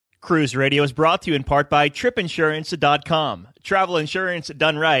Cruise Radio is brought to you in part by TripInsurance.com. Travel insurance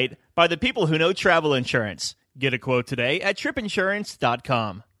done right by the people who know travel insurance. Get a quote today at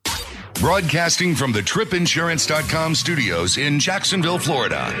TripInsurance.com. Broadcasting from the TripInsurance.com studios in Jacksonville,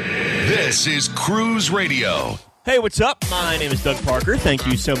 Florida. This is Cruise Radio. Hey, what's up? My name is Doug Parker. Thank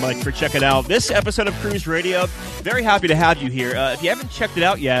you so much for checking out this episode of Cruise Radio. Very happy to have you here. If you haven't checked it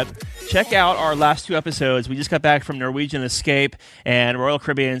out yet, check out our last two episodes. We just got back from Norwegian Escape and Royal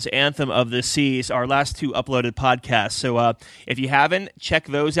Caribbean's Anthem of the Seas, our last two uploaded podcasts. So if you haven't, check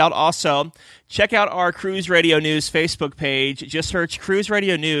those out. Also, check out our Cruise Radio News Facebook page. Just search Cruise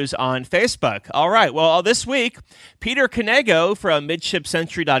Radio News on Facebook. All right. Well, this week, Peter Canego from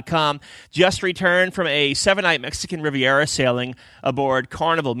MidshipCentury.com just returned from a 7-night Mexican Riviera sailing aboard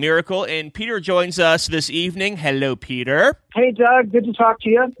Carnival Miracle. And Peter joins us this evening. Hello, Peter. Hey, Doug. Good to talk to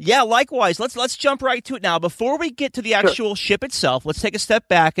you. Yeah, likewise. Let's jump right to it now. Before we get to the actual ship itself, let's take a step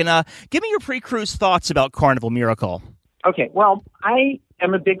back and give me your pre-cruise thoughts about Carnival Miracle. Okay. Well, I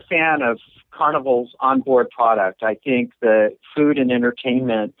am a big fan of Carnival's onboard product. I think the food and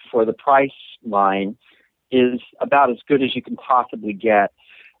entertainment for the price line is about as good as you can possibly get.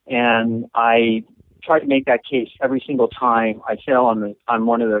 And I try to make that case every single time I sail on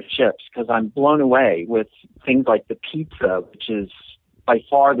one of their ships, because I'm blown away with things like the pizza, which is by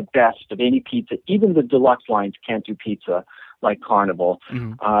far the best of any pizza. Even the deluxe lines can't do pizza like Carnival.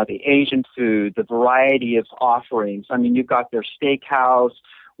 Mm-hmm. The Asian food, the variety of offerings. I mean, you've got their steakhouse,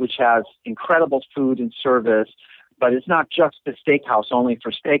 which has incredible food and service, but it's not just the steakhouse only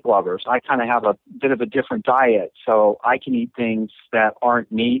for steak lovers. I kind of have a bit of a different diet, so I can eat things that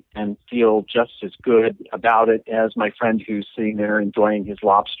aren't meat and feel just as good about it as my friend who's sitting there enjoying his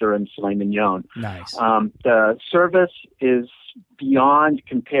lobster and filet mignon. Nice. The service is beyond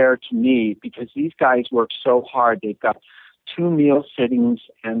compared to me, because these guys work so hard. They've got 2 meal sittings,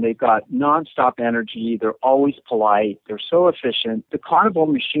 and they've got nonstop energy. They're always polite. They're so efficient. The Carnival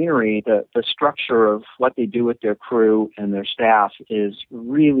machinery, the structure of what they do with their crew and their staff is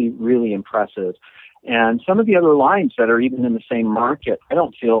really, really impressive. And some of the other lines that are even in the same market, I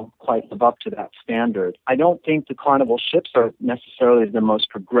don't feel quite live up to that standard. I don't think the Carnival ships are necessarily the most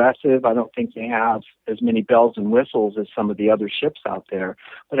progressive. I don't think they have as many bells and whistles as some of the other ships out there.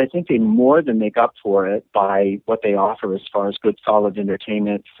 But I think they more than make up for it by what they offer as far as good, solid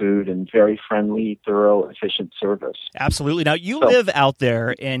entertainment, food, and very friendly, thorough, efficient service. Absolutely. Now, you live out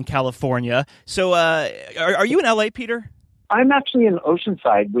there in California. So are you in L.A., Peter? I'm actually in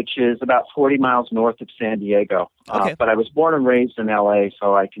Oceanside, which is about 40 miles north of San Diego. Okay. But I was born and raised in L.A.,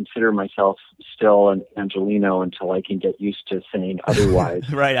 so I consider myself still an Angelino until I can get used to saying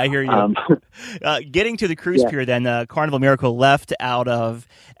otherwise. Right, I hear you. Getting to the cruise pier then, Carnival Miracle left out of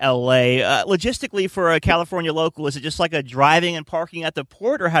L.A. Logistically, for a California local, is it just like a driving and parking at the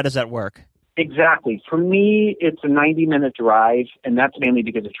port, or how does that work? Exactly. For me, it's a 90-minute drive, and that's mainly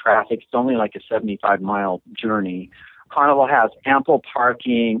because of traffic. It's only like a 75-mile journey. Carnival has ample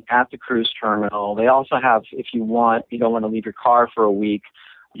parking at the cruise terminal. They also have, if you don't want to leave your car for a week,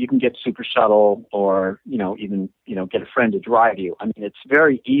 you can get Super Shuttle or, even get a friend to drive you. I mean, it's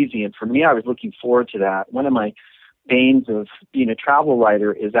very easy. And for me, I was looking forward to that. One of my banes of being a travel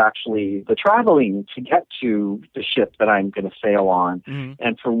writer is actually the traveling to get to the ship that I'm going to sail on. Mm-hmm.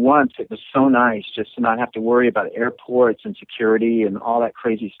 And for once, it was so nice just to not have to worry about airports and security and all that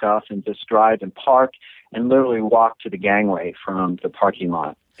crazy stuff, and just drive and park and literally walk to the gangway from the parking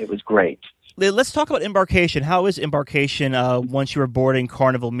lot. It was great. Let's talk about embarkation. How is embarkation once you were boarding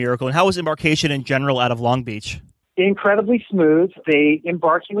Carnival Miracle, and how is embarkation in general out of Long Beach? Incredibly smooth. They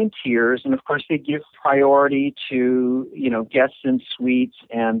embark you in tiers, and of course they give priority to, guests in suites,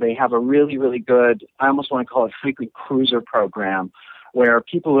 and they have a really, really good, I almost want to call it frequent cruiser program, where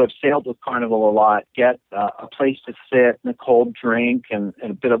people who have sailed with Carnival a lot get a place to sit and a cold drink and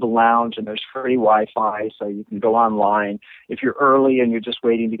a bit of a lounge, and there's free Wi-Fi, so you can go online if you're early and you're just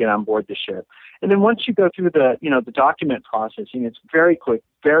waiting to get on board the ship. And then once you go through the document processing, it's very quick,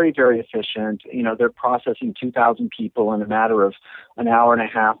 very, very efficient. They're processing 2,000 people in a matter of an hour and a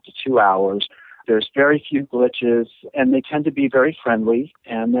half to 2 hours. There's very few glitches, and they tend to be very friendly.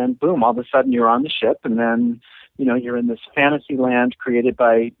 And then, boom, all of a sudden you're on the ship, and then you're in this fantasy land created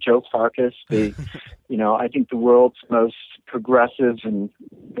by Joe Farkas, I think the world's most progressive and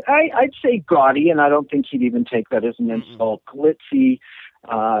I'd say gaudy, and I don't think he'd even take that as an insult, glitzy,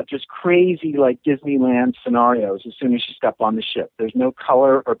 just crazy like Disneyland scenarios as soon as you step on the ship. There's no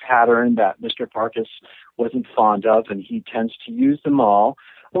color or pattern that Mr. Farkas wasn't fond of, and he tends to use them all.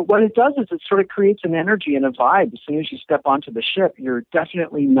 But what it does is it sort of creates an energy and a vibe. As soon as you step onto the ship, you're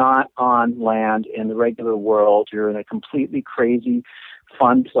definitely not on land in the regular world. You're in a completely crazy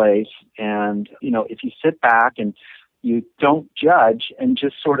fun place. And, if you sit back and you don't judge and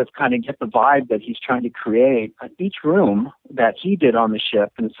just sort of kind of get the vibe that he's trying to create, each room that he did on the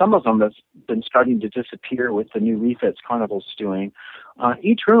ship, and some of them have been starting to disappear with the new refits Carnival's doing,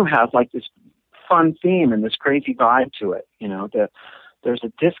 each room has like this fun theme and this crazy vibe to it. There's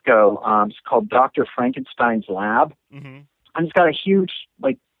a disco, it's called Dr. Frankenstein's Lab. Mm-hmm. And it's got a huge,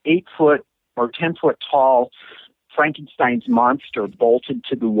 like 8-foot or 10-foot tall Frankenstein's monster bolted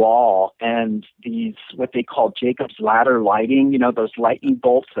to the wall, and these, what they call Jacob's ladder lighting, those lightning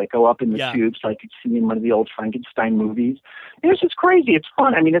bolts that go up in the tubes like you see in one of the old Frankenstein movies. And it's just crazy. It's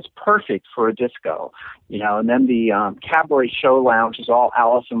fun. I mean, it's perfect for a disco, and then the Cabaret Show Lounge is all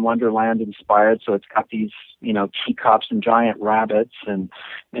Alice in Wonderland inspired. So it's got these, teacups and giant rabbits and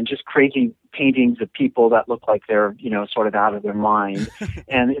just crazy paintings of people that look like they're, sort of out of their mind.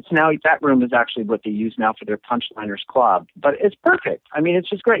 And it's now, that room is actually what they use now for their Punchliners Club. But it's perfect. I mean, it's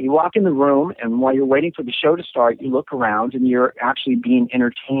just great. You walk in the room, and while you're waiting for the show to start, you look around and you're actually being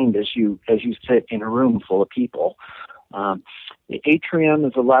entertained as you sit in a room full of people. The atrium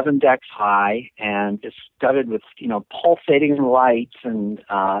is 11 decks high and is studded with, pulsating lights and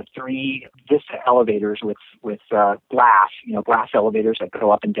 3 Vista elevators with glass, glass elevators that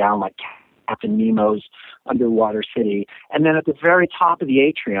go up and down like Captain Nemo's underwater city. And then at the very top of the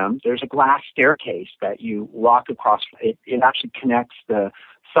atrium, there's a glass staircase that you walk across. It actually connects the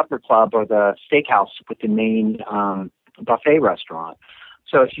supper club or the steakhouse with the main buffet restaurant.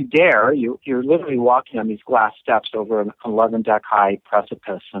 So if you dare, you're literally walking on these glass steps over an 11-deck high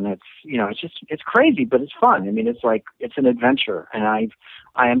precipice, and it's crazy, but it's fun. I mean, it's an adventure, and I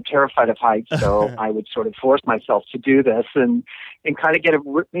am terrified of heights, so I would sort of force myself to do this and kind of get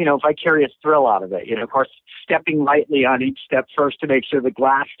a vicarious thrill out of it. Of course, stepping lightly on each step first to make sure the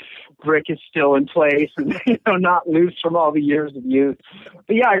glass brick is still in place and not loose from all the years of use.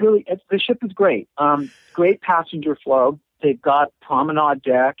 But yeah, the ship is great. Great passenger flow. They've got promenade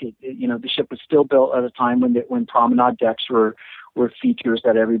deck. The ship was still built at a time when promenade decks were features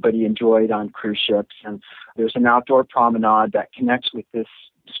that everybody enjoyed on cruise ships. And there's an outdoor promenade that connects with this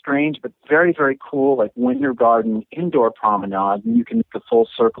strange but very, very cool, like Winter Garden indoor promenade. And you can make a full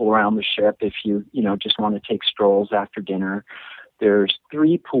circle around the ship if you just want to take strolls after dinner. There's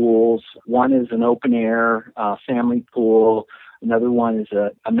 3 pools. One is an open air family pool. Another one is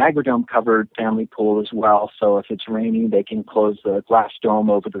a Magradome covered family pool as well. So if it's raining, they can close the glass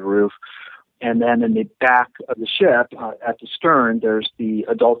dome over the roof. And then in the back of the ship, at the stern, there's the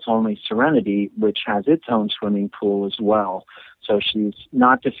adults only Serenity, which has its own swimming pool as well. So she's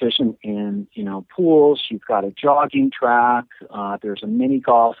not deficient in, pools. She's got a jogging track. There's a mini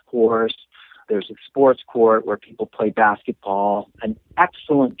golf course. There's a sports court where people play basketball. An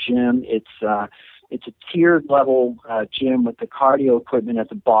excellent gym. It's a tiered level gym with the cardio equipment at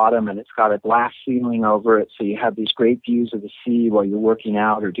the bottom, and it's got a glass ceiling over it, so you have these great views of the sea while you're working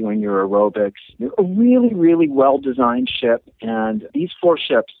out or doing your aerobics. A really, really well-designed ship, and these 4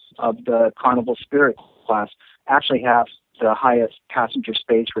 ships of the Carnival Spirit class actually have the highest passenger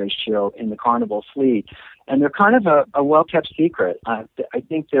space ratio in the Carnival fleet, and they're kind of a well-kept secret. I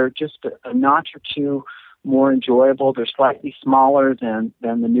think they're just a notch or 2 more enjoyable. They're slightly smaller than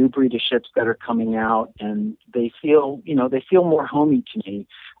the new breed of ships that are coming out, and they feel more homey to me.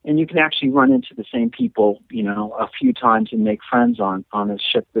 And you can actually run into the same people, a few times and make friends on a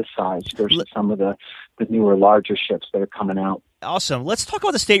ship this size versus some of the newer, larger ships that are coming out. Awesome. Let's talk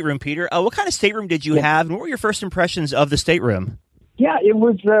about the stateroom, Peter. What kind of stateroom did you have, and what were your first impressions of the stateroom? Yeah, it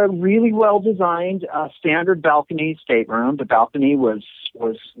was a really well-designed standard balcony stateroom. The balcony was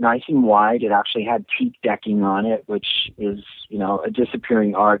nice and wide. It actually had teak decking on it, which is, a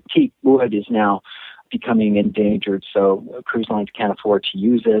disappearing art. Teak wood is now becoming endangered, so cruise lines can't afford to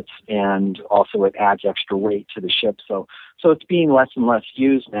use it, and also it adds extra weight to the ship. So it's being less and less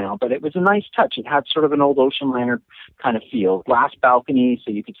used now, but it was a nice touch. It had sort of an old ocean liner kind of feel. Glass balcony,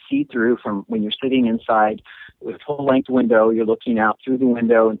 so you could see through from when you're sitting inside with a full-length window. You're looking out through the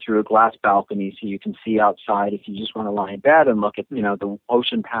window and through a glass balcony, so you can see outside if you just want to lie in bed and look at, the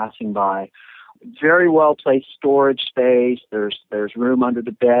ocean passing by. Very well-placed storage space. There's room under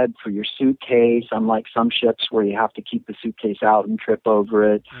the bed for your suitcase, unlike some ships where you have to keep the suitcase out and trip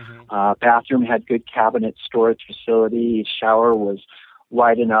over it. Mm-hmm. Bathroom had good cabinet storage facility. Shower was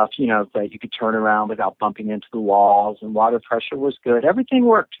wide enough, that you could turn around without bumping into the walls, and water pressure was good. Everything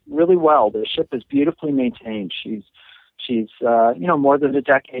worked really well. The ship is beautifully maintained. She's She's, more than a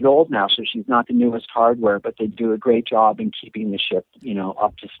decade old now, so she's not the newest hardware, but they do a great job in keeping the ship,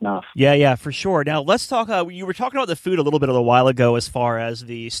 up to snuff. Yeah, for sure. Now, let's talk, you were talking about the food a little bit a while ago as far as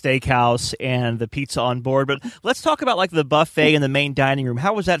the steakhouse and the pizza on board, but let's talk about like the buffet and the main dining room.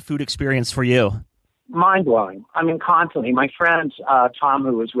 How was that food experience for you? Mind-blowing. I mean, constantly. My friend, Tom,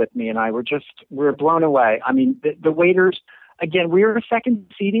 who was with me, and I were blown away. I mean, the waiters, again, we were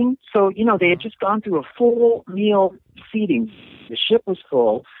second seating, so, they had just gone through a full meal seating. The ship was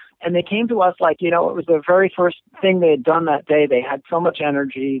full, and they came to us like, it was the very first thing they had done that day. They had so much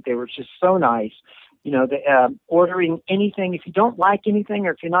energy. They were just so nice. Ordering anything. If you don't like anything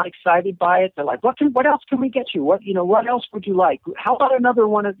or if you're not excited by it, they're like, what else can we get you? What else would you like? How about another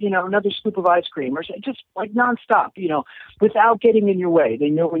one of, another scoop of ice cream, or just like nonstop, without getting in your way. They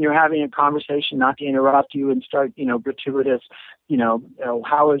know when you're having a conversation not to interrupt you and start, gratuitous,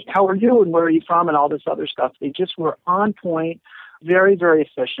 how are you and where are you from and all this other stuff. They just were on point, very, very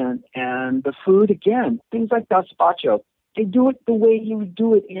efficient. And the food, again, things like gazpacho, they do it the way you would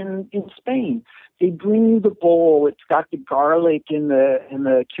do it in Spain. They bring you the bowl. It's got the garlic and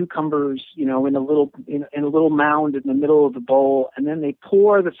the cucumbers, in a little mound in the middle of the bowl, and then they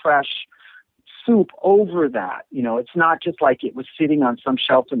pour the fresh soup over that. It's not just like it was sitting on some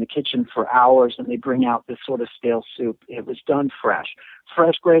shelf in the kitchen for hours and they bring out this sort of stale soup. It was done fresh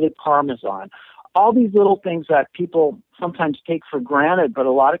grated Parmesan. All these little things that people sometimes take for granted, but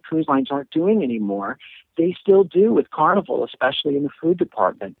a lot of cruise lines aren't doing anymore, they still do with Carnival, especially in the food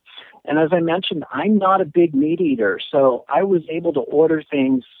department. And as I mentioned, I'm not a big meat eater, so I was able to order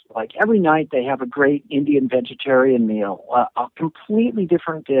things like every night they have a great Indian vegetarian meal, a completely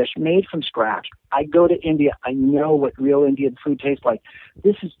different dish made from scratch. I go to India. I know what real Indian food tastes like.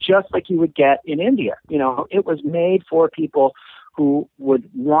 This is just like you would get in India. It was made for people who would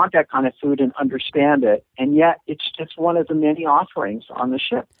want that kind of food and understand it, and yet it's just one of the many offerings on the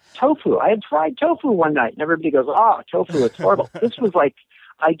ship. Tofu. I had tried tofu one night, and everybody goes, tofu, it's horrible. This was like,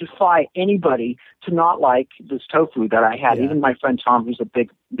 I defy anybody to not like this tofu that I had. Yeah. Even my friend Tom, who's a big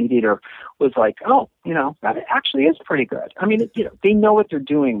meat eater, was like, that actually is pretty good. I mean, they know what they're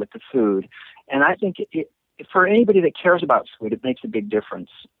doing with the food, and I think for anybody that cares about food, it makes a big difference.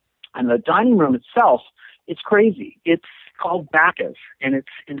 And the dining room itself, it's crazy. It's called Bacchus, and it's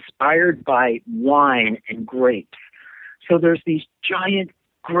inspired by wine and grapes. So there's these giant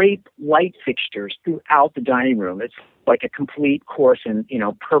grape light fixtures throughout the dining room. It's like a complete course in,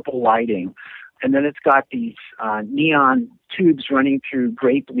 purple lighting. And then it's got these neon tubes running through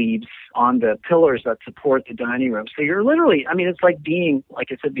grape leaves on the pillars that support the dining room. So you're literally, it's like being, like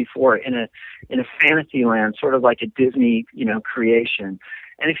I said before, in a fantasy land, sort of like a Disney, creation.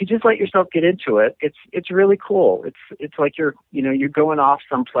 And if you just let yourself get into it, it's really cool. It's like you're going off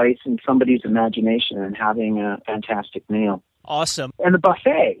someplace in somebody's imagination and having a fantastic meal. Awesome. And the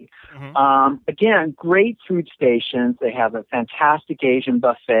buffet, again, great food stations. They have a fantastic Asian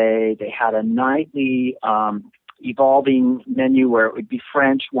buffet. They had a nightly evolving menu where it would be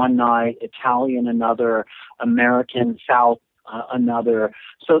French one night, Italian another, American, South another.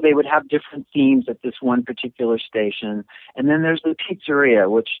 So they would have different themes at this one particular station. And then there's the pizzeria,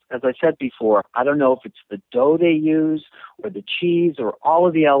 which, as I said before, I don't know if it's the dough they use or the cheese or all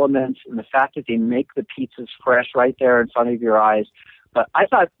of the elements and the fact that they make the pizzas fresh right there in front of your eyes. But I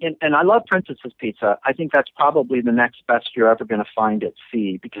thought, and I love Princess's Pizza. I think that's probably the next best you're ever going to find at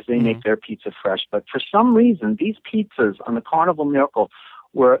sea because they make their pizza fresh. But for some reason, these pizzas on the Carnival Miracle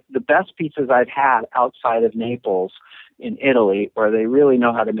were the best pizzas I've had outside of Naples in Italy, where they really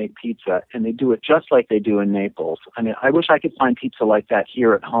know how to make pizza, and they do it just like they do in Naples. I mean, I wish I could find pizza like that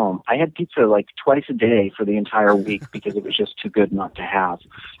here at home. I had pizza like twice a day for the entire week because it was just too good not to have.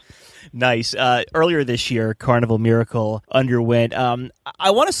 Nice. Earlier this year, Carnival Miracle underwent, I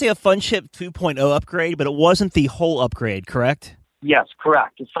want to say a Funship 2.0 upgrade, but it wasn't the whole upgrade, correct? Yes,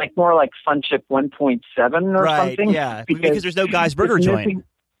 correct. It's like more like Funship 1.7 or something. Yeah, because there's no Guy's Burger joint.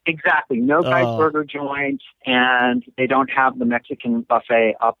 Exactly. No Guy's Burger joint, and they don't have the Mexican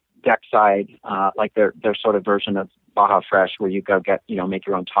buffet up deck side, like their sort of version of Baja Fresh where you go get, make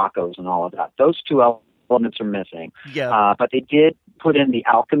your own tacos and all of that. Those two elements are missing. Yeah. But they did put in the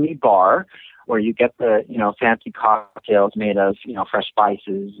Alchemy Bar where you get the, fancy cocktails made of, fresh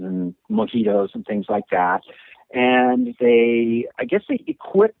spices and mojitos and things like that. And I guess they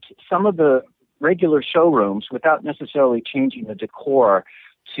equipped some of the regular showrooms without necessarily changing the decor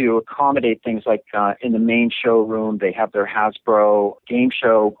to accommodate things like in the main showroom, they have their Hasbro game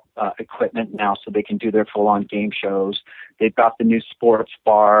show equipment now so they can do their full-on game shows. They've got the new sports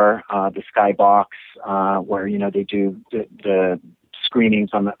bar, the Skybox, where, they do the screenings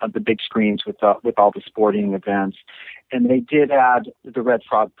on the big screens with all the sporting events. And they did add the Red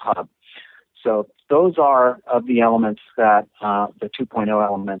Frog Pub. So those are of the elements that, the 2.0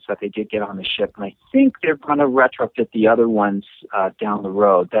 elements that they did get on the ship. And I think they're going to retrofit the other ones down the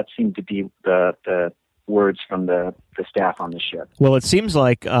road. That seemed to be the words from the staff on the ship. Well, it seems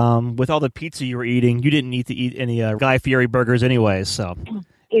like with all the pizza you were eating, you didn't need to eat any Guy Fieri burgers anyways, so...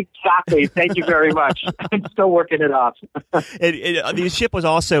 Exactly. Thank you very much. I'm still working it off. The ship was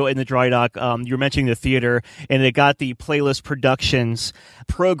also in the dry dock. You were mentioning the theater, and it got the Playlist Productions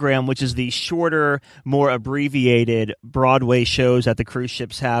program, which is the shorter, more abbreviated Broadway shows that the cruise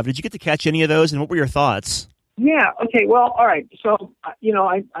ships have. Did you get to catch any of those, and what were your thoughts? Yeah. Okay. Well, all right. So,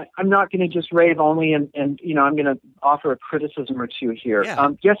 I'm not going to just rave only, and I'm going to offer a criticism or two here. Yeah.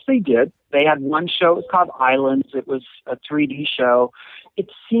 Yes, they did. They had one show. It was called Islands. It was a 3D show. It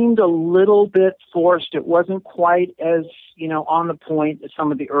seemed a little bit forced. It wasn't quite as, on the point as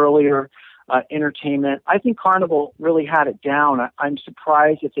some of the earlier entertainment. I think Carnival really had it down. I'm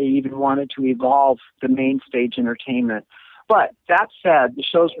surprised if they even wanted to evolve the main stage entertainment. But that said, the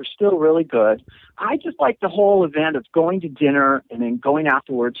shows were still really good. I just like the whole event of going to dinner and then going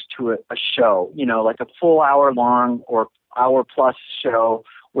afterwards to a show, like a full hour long or hour plus show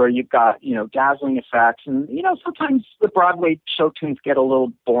where you've got, dazzling effects. And, sometimes the Broadway show tunes get a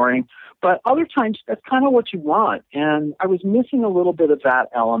little boring, but other times that's kind of what you want. And I was missing a little bit of that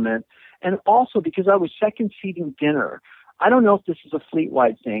element. And also because I was second seating dinner, I don't know if this is a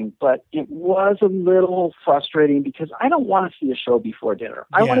fleet-wide thing, but it was a little frustrating because I don't want to see a show before dinner.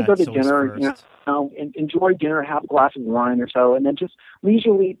 I want to go to dinner, and enjoy dinner, have a glass of wine or so, and then just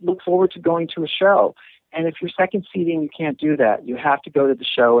leisurely look forward to going to a show. And if you're second seating, you can't do that. You have to go to the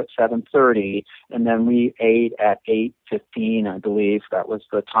show at 7:30, and then we ate at 8:15, I believe. That was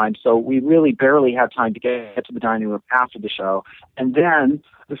the time. So we really barely had time to get to the dining room after the show. And then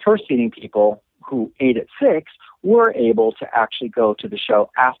the first seating people who ate at 6 were able to actually go to the show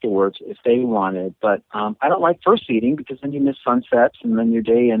afterwards if they wanted. But I don't like first seating because then you miss sunsets and then your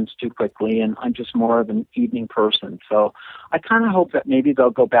day ends too quickly, and I'm just more of an evening person. So I kind of hope that maybe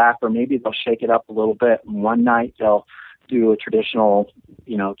they'll go back, or maybe they'll shake it up a little bit. And one night they'll do a traditional,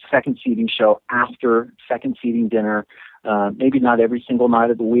 second seating show after second seating dinner. Maybe not every single night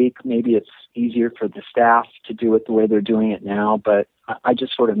of the week. Maybe it's easier for the staff to do it the way they're doing it now, but I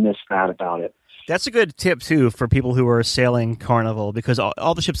just sort of miss that about it. That's a good tip, too, for people who are sailing Carnival, because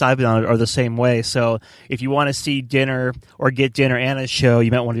all the ships I've been on are the same way. So if you want to see dinner or get dinner and a show, you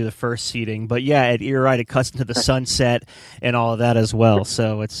might want to do the first seating. But, yeah, you're right. It cuts into the sunset and all of that as well.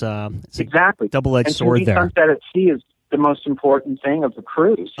 So it's exactly a double-edged sword there. Sunset at sea is the most important thing of the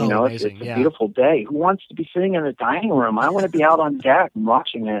cruise. Amazing. It's a beautiful day. Who wants to be sitting in a dining room? I want to be out on deck and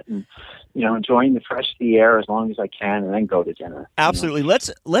watching it and enjoying the fresh sea air as long as I can, and then go to dinner. Absolutely.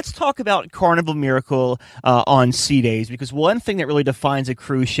 Let's talk about Carnival Miracle on sea days, because one thing that really defines a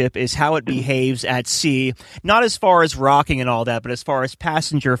cruise ship is how it behaves at sea, not as far as rocking and all that, but as far as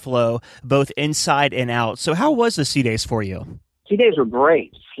passenger flow, both inside and out. So how was the sea days for you? Sea days were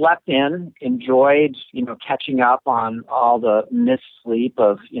great. Slept in, enjoyed, catching up on all the missed sleep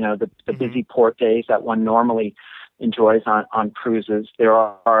of, the busy port days that one normally enjoys on cruises.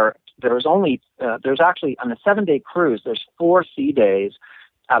 There's actually, on a 7-day cruise, there's 4 sea days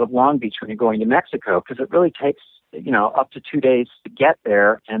out of Long Beach when you're going to Mexico, because it really takes, up to 2 days to get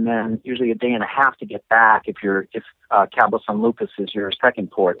there, and then usually a day and a half to get back if Cabo San Lucas is your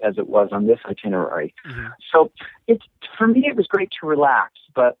second port, as it was on this itinerary. Mm-hmm. So for me, it was great to relax,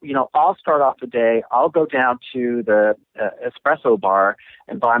 but, I'll start off the day, I'll go down to the espresso bar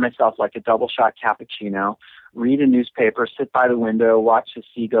and buy myself like a double shot cappuccino, read a newspaper, sit by the window, watch the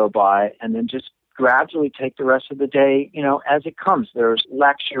sea go by, and then just gradually take the rest of the day, as it comes. There's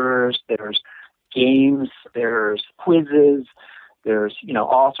lectures, there's games, there's quizzes, there's,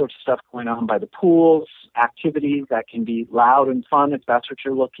 all sorts of stuff going on by the pools, activities that can be loud and fun if that's what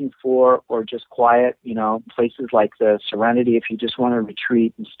you're looking for, or just quiet, places like the Serenity if you just want to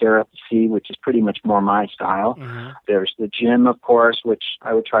retreat and stare at the sea, which is pretty much more my style. Mm-hmm. There's the gym, of course, which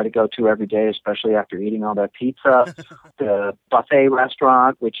I would try to go to every day, especially after eating all that pizza. The buffet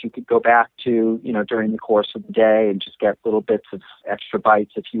restaurant, which you could go back to, during the course of the day and just get little bits of extra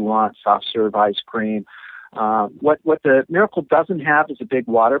bites if you want, soft serve ice cream. What the Miracle doesn't have is a big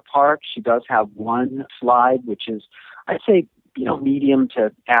water park. She does have one slide, which is, I'd say, medium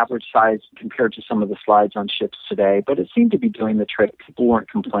to average size compared to some of the slides on ships today, but it seemed to be doing the trick. People weren't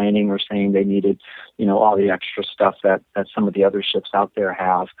complaining or saying they needed, all the extra stuff that some of the other ships out there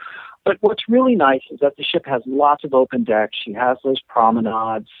have. But what's really nice is that the ship has lots of open decks. She has those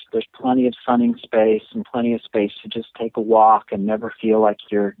promenades. There's plenty of sunning space and plenty of space to just take a walk and never feel like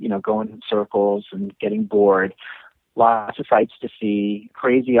you're, going in circles and getting bored. Lots of sights to see,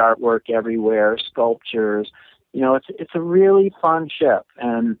 crazy artwork everywhere, sculptures. It's a really fun ship.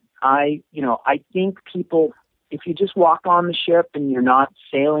 And I think people, if you just walk on the ship and you're not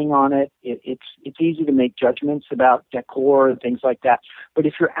sailing on it, it's easy to make judgments about decor and things like that. But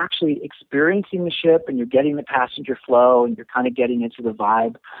if you're actually experiencing the ship and you're getting the passenger flow and you're kind of getting into the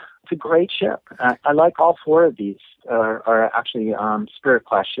vibe, it's a great ship. I like all four of these. Are actually Spirit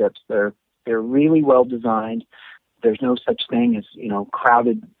class ships. They're really well designed. There's no such thing as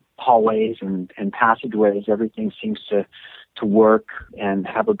crowded hallways and passageways. Everything seems to work and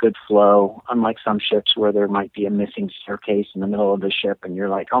have a good flow, unlike some ships where there might be a missing staircase in the middle of the ship and you're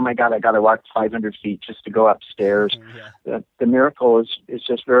like, oh my God, I got to walk 500 feet just to go upstairs. Yeah. The Miracle is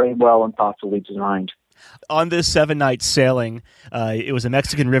just very well and thoughtfully designed. On this 7-night sailing, it was a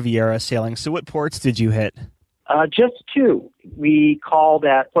Mexican Riviera sailing. So what ports did you hit? Just two. We called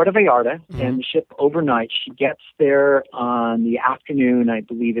at Puerto Vallarta, and the ship overnight. She gets there on the afternoon. I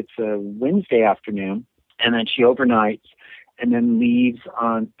believe it's a Wednesday afternoon, and then she overnights and then leaves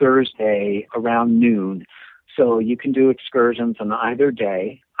on Thursday around noon. So you can do excursions on either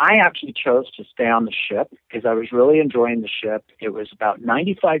day. I actually chose to stay on the ship because I was really enjoying the ship. It was about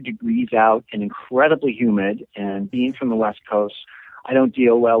 95 degrees out and incredibly humid, and being from the West Coast, I don't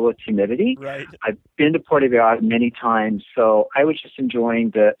deal well with humidity. Right. I've been to Puerto Vallarta many times, so I was just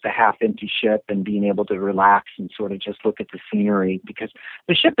enjoying the half-empty ship and being able to relax and sort of just look at the scenery. Because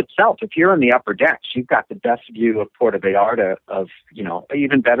the ship itself, if you're in the upper decks, you've got the best view of Puerto Vallarta of,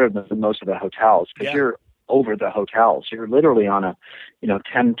 even better than most of the hotels because you're over the hotels. You're literally on a,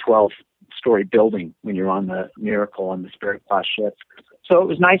 10, 12-story building when you're on the Miracle and the Spirit class ship. So it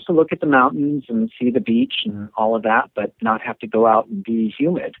was nice to look at the mountains and see the beach and all of that, but not have to go out and be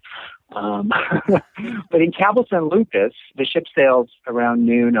humid. But in Cabo San Lucas, the ship sails around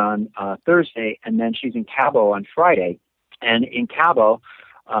noon on Thursday, and then she's in Cabo on Friday. And in Cabo,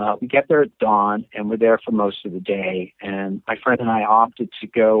 we get there at dawn, and we're there for most of the day. And my friend and I opted to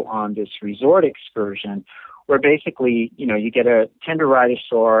go on this resort excursion where basically, you get a tender ride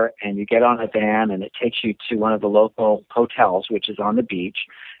ashore and you get on a van and it takes you to one of the local hotels, which is on the beach.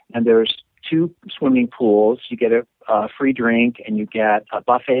 And there's 2 swimming pools. You get a free drink and you get a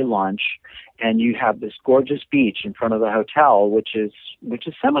buffet lunch. And you have this gorgeous beach in front of the hotel, which is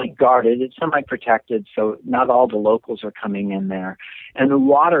semi-guarded. It's semi-protected, so not all the locals are coming in there. And the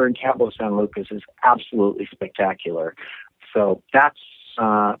water in Cabo San Lucas is absolutely spectacular. So that's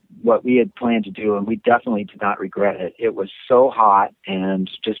what we had planned to do, and we definitely did not regret it. It was so hot, and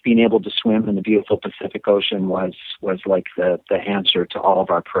just being able to swim in the beautiful Pacific Ocean was like the answer to all of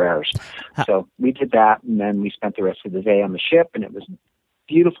our prayers. So we did that, and then we spent the rest of the day on the ship, and it was a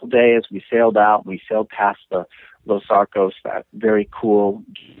beautiful day as we sailed out. We sailed past the Los Arcos, that very cool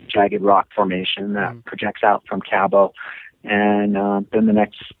jagged rock formation that projects out from Cabo. And then the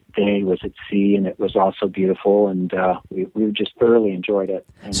next day was at sea, and it was also beautiful, and we just thoroughly enjoyed it.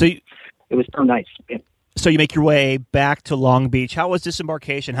 And it was so nice. So you make your way back to Long Beach. How was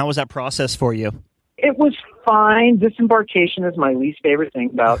disembarkation? How was that process for you? It was fine. Disembarkation is my least favorite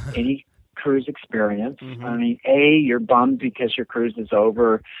thing about any cruise experience. I mean, A, you're bummed because your cruise is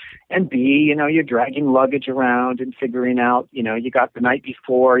over, and B, you're dragging luggage around and figuring out, you got the night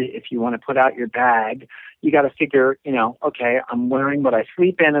before, if you want to put out your bag, you got to figure, okay, I'm wearing what I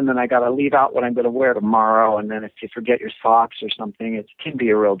sleep in, and then I got to leave out what I'm going to wear tomorrow, and then if you forget your socks or something, it can be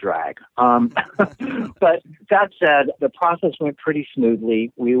a real drag. But that said, the process went pretty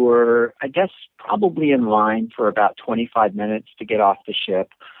smoothly. We were, I guess, probably in line for about 25 minutes to get off the ship.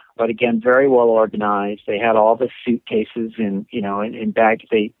 But again, very well organized. They had all the suitcases in bags.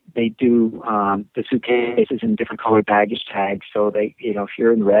 They do the suitcases in different colored baggage tags. So they, if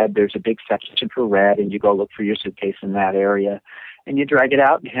you're in red, there's a big section for red, and you go look for your suitcase in that area, and you drag it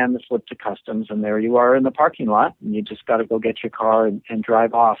out and hand the slip to customs, and there you are in the parking lot, and you just got to go get your car and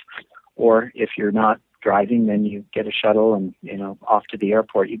drive off. Or if you're not driving, then you get a shuttle and, off to the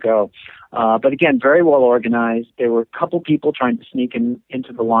airport you go. But again, very well organized. There were a couple people trying to sneak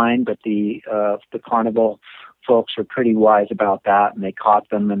into the line, but the Carnival folks were pretty wise about that, and they caught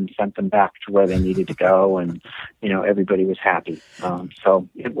them and sent them back to where they needed to go, and, everybody was happy. So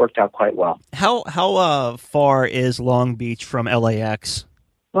it worked out quite well. How far is Long Beach from LAX?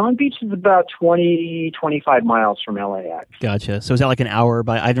 Long Beach is about 25 miles from LAX. Gotcha. So is that like an hour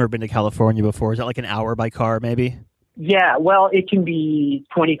by... I've never been to California before. Is that like an hour by car, maybe? Yeah, well, it can be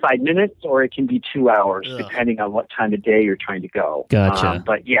 25 minutes or it can be 2 hours, depending on what time of day you're trying to go. Gotcha.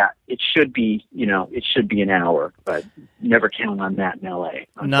 But yeah, it should be an hour, but never count on that in LA.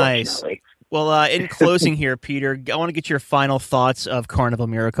 Nice. Well, in closing here, Peter, I want to get your final thoughts of Carnival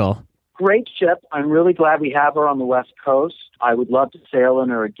Miracle. Great ship. I'm really glad we have her on the West Coast. I would love to sail in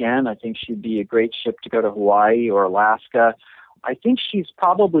her again. I think she'd be a great ship to go to Hawaii or Alaska. I think she's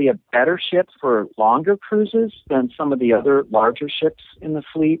probably a better ship for longer cruises than some of the other larger ships in the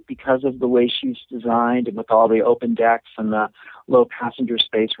fleet because of the way she's designed and with all the open decks and the low passenger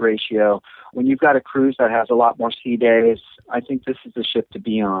space ratio. When you've got a cruise that has a lot more sea days, I think this is the ship to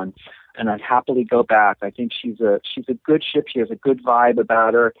be on. And I'd happily go back. I think she's a good ship. She has a good vibe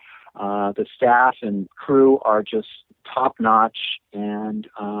about her. The staff and crew are just top-notch, and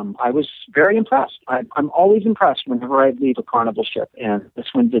I was very impressed. I'm always impressed whenever I leave a Carnival ship, and this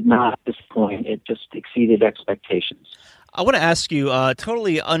one did not disappoint. It just exceeded expectations. I want to ask you,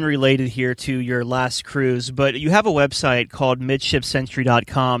 totally unrelated here to your last cruise, but you have a website called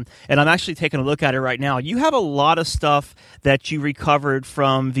midshipcentury.com, and I'm actually taking a look at it right now. You have a lot of stuff that you recovered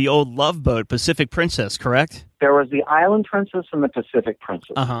from the old Love Boat, Pacific Princess, correct? There was the Island Princess and the Pacific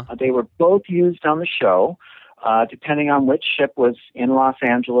Princess. They were both used on the show. Depending on which ship was in Los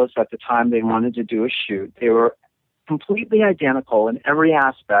Angeles at the time they wanted to do a shoot. They were completely identical in every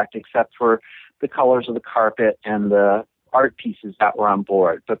aspect except for the colors of the carpet and the art pieces that were on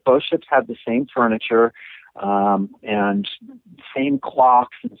board. But both ships had the same furniture and same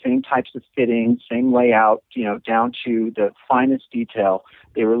clocks and same types of fittings, same layout, down to the finest detail.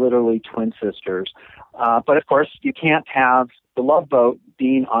 They were literally twin sisters. But of course, you can't have the Love Boat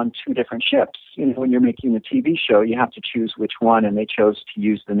being on two different ships. When you're making a TV show, you have to choose which one, and they chose to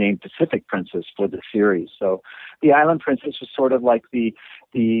use the name Pacific Princess for the series. So the Island Princess was sort of like the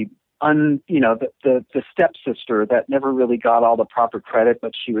stepsister that never really got all the proper credit,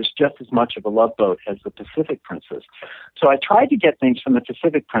 but she was just as much of a love boat as the Pacific Princess. So I tried to get things from the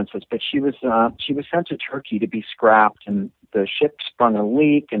Pacific Princess, but she was sent to Turkey to be scrapped, and the ship sprung a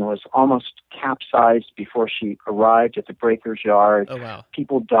leak and was almost capsized before she arrived at the breaker's yard. Oh, wow.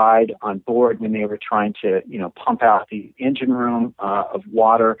 People died on board when they were trying to, pump out the engine room of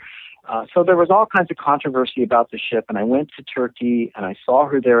water. So there was all kinds of controversy about the ship, and I went to Turkey, and I saw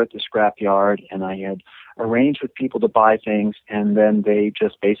her there at the scrapyard, and I had arranged with people to buy things, and then they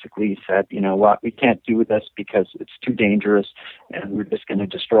just basically said, you know what, we can't do this because it's too dangerous, and we're just going to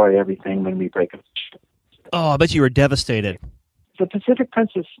destroy everything when we break up the ship. Oh, I bet you were devastated. The Pacific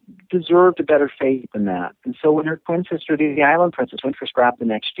Princess deserved a better fate than that. And so when her twin sister, the Island Princess, went for scrap the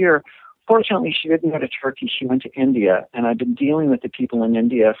next year, fortunately, she didn't go to Turkey. She went to India, and I've been dealing with the people in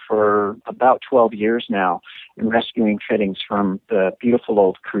India for about 12 years now in rescuing fittings from the beautiful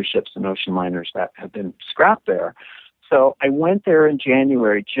old cruise ships and ocean liners that have been scrapped there. So I went there in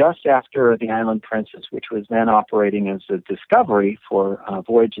January, just after the Island Princess, which was then operating as a Discovery for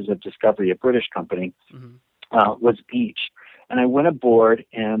Voyages of Discovery, a British company, was beached. And I went aboard,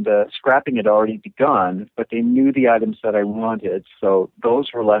 and scrapping had already begun, but they knew the items that I wanted, so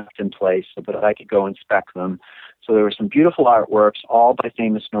those were left in place so that I could go inspect them. So there were some beautiful artworks, all by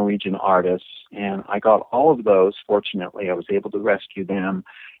famous Norwegian artists, and I got all of those. Fortunately, I was able to rescue them.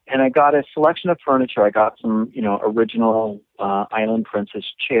 And I got a selection of furniture. I got some, original Island Princess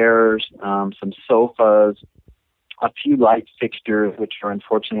chairs, some sofas, a few light fixtures, which are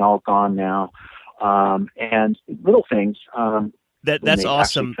unfortunately all gone now. And little things. That's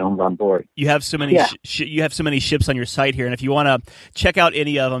awesome. Filmed on board. You have so many. You have so many ships on your site here, and if you want to check out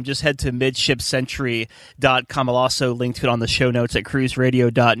any of them, just head to midshipcentury.com. I'll also link to it on the show notes at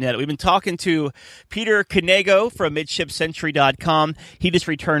cruiseradio.net. We've been talking to Peter Canego from midshipcentury.com. He just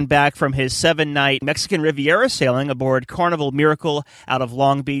returned back from his 7-night Mexican Riviera sailing aboard Carnival Miracle out of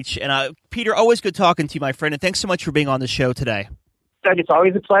Long Beach. And Peter, always good talking to you, my friend, and thanks so much for being on the show today. Doug, it's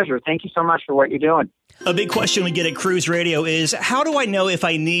always a pleasure. Thank you so much for what you're doing. A big question we get at Cruise Radio is, how do I know if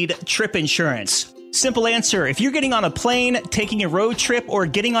I need trip insurance? Simple answer. If you're getting on a plane, taking a road trip, or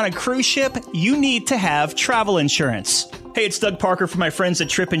getting on a cruise ship, you need to have travel insurance. Hey, it's Doug Parker from my friends at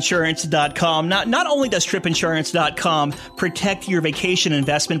tripinsurance.com. Not only does tripinsurance.com protect your vacation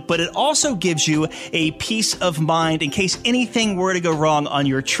investment, but it also gives you a peace of mind in case anything were to go wrong on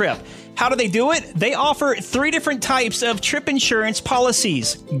your trip. How do they do it? They offer 3 different types of trip insurance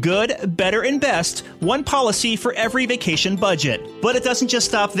policies. Good, better, and best. One policy for every vacation budget. But it doesn't just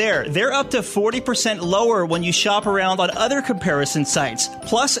stop there. They're up to 40% lower when you shop around on other comparison sites.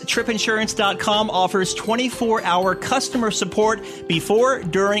 Plus, tripinsurance.com offers 24-hour customer support before,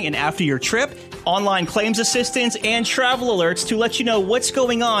 during, and after your trip, online claims assistance, and travel alerts to let you know what's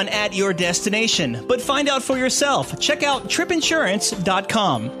going on at your destination. But find out for yourself. Check out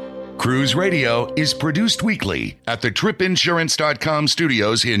tripinsurance.com. Cruise Radio is produced weekly at the tripinsurance.com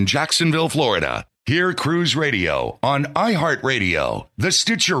studios in Jacksonville, Florida. Hear Cruise Radio on iHeartRadio, the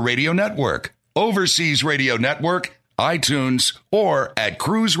Stitcher Radio Network, Overseas Radio Network, iTunes, or at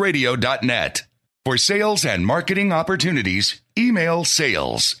cruiseradio.net. For sales and marketing opportunities, email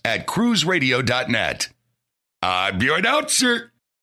sales@cruiseradio.net. I'm your announcer,